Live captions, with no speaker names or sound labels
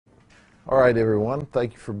All right, everyone.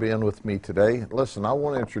 Thank you for being with me today. Listen, I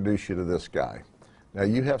want to introduce you to this guy. Now,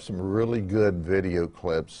 you have some really good video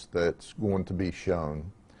clips that's going to be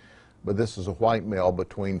shown, but this is a white male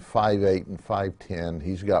between 5'8" and 5'10".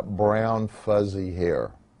 He's got brown, fuzzy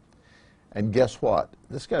hair. And guess what?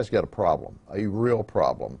 This guy's got a problem, a real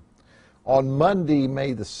problem. On Monday,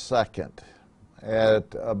 May the 2nd, at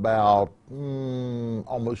about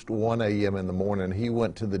almost 1 a.m. in the morning, he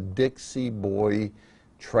went to the Dixie Boy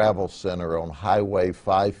Travel Center on Highway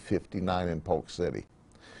 559 in Polk City.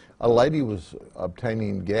 A lady was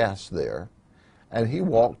obtaining gas there, and he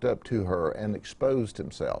walked up to her and exposed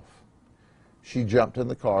himself. She jumped in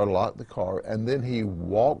the car, locked the car, and then he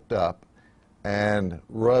walked up and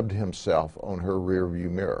rubbed himself on her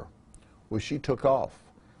rearview mirror. Well, she took off,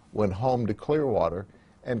 went home to Clearwater,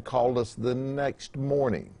 and called us the next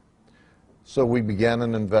morning. So we began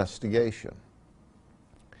an investigation.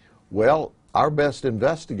 Well, our best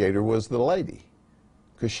investigator was the lady,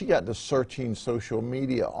 because she got to searching social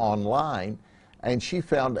media online, and she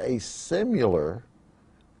found a similar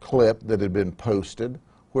clip that had been posted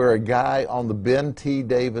where a guy on the Ben T.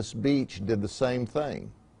 Davis beach did the same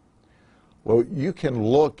thing. Well, you can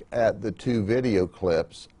look at the two video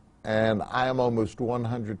clips, and I am almost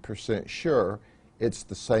 100% sure it's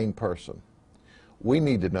the same person. We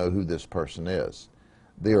need to know who this person is.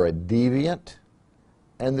 They're a deviant,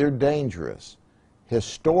 and they're dangerous.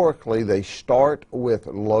 Historically, they start with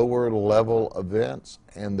lower level events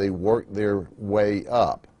and they work their way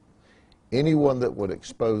up. Anyone that would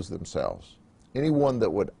expose themselves, anyone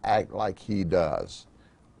that would act like he does,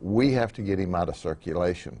 we have to get him out of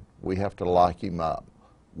circulation. We have to lock him up.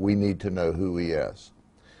 We need to know who he is.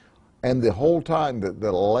 And the whole time that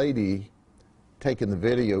the lady taking the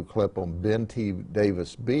video clip on Ben T.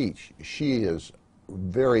 Davis Beach, she is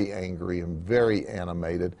very angry and very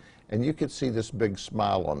animated, and you could see this big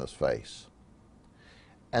smile on his face.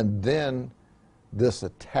 And then this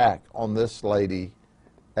attack on this lady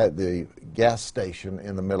at the gas station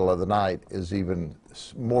in the middle of the night is even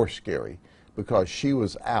more scary, because she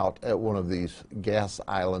was out at one of these gas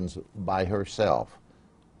islands by herself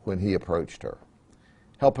when he approached her.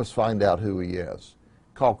 Help us find out who he is.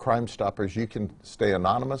 Call Crime Stoppers. You can stay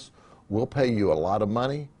anonymous. We'll pay you a lot of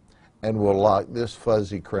money, and we'll lock this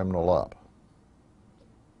fuzzy criminal up.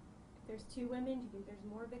 If there's two women, do you think there's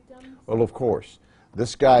more victims? Well, of course.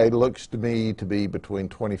 This guy looks to me to be between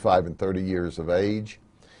 25 and 30 years of age.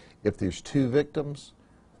 If there's two victims,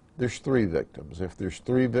 there's three victims. If there's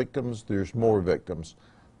three victims, there's more victims.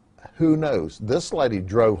 Who knows? This lady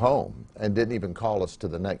drove home and didn't even call us to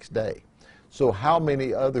the next day. So how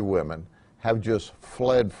many other women have just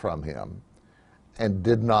fled from him and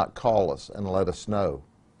did not call us and let us know?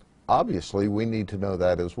 Obviously, we need to know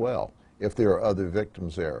that as well. If there are other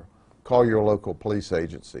victims there, call your local police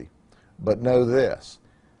agency. But know this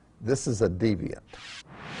is a deviant.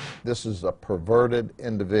 This is a perverted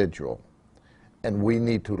individual, and we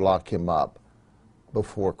need to lock him up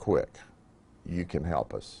before quick. You can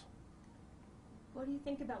help us. What do you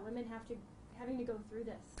think about women having to go through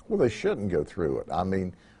this? Well, they shouldn't go through it. I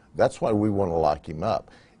mean, that's why we want to lock him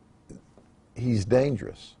up. He's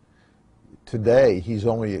dangerous. Today, he's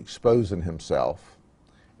only exposing himself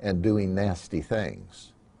and doing nasty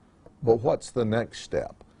things. But what's the next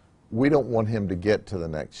step? We don't want him to get to the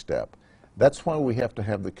next step. That's why we have to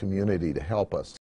have the community to help us.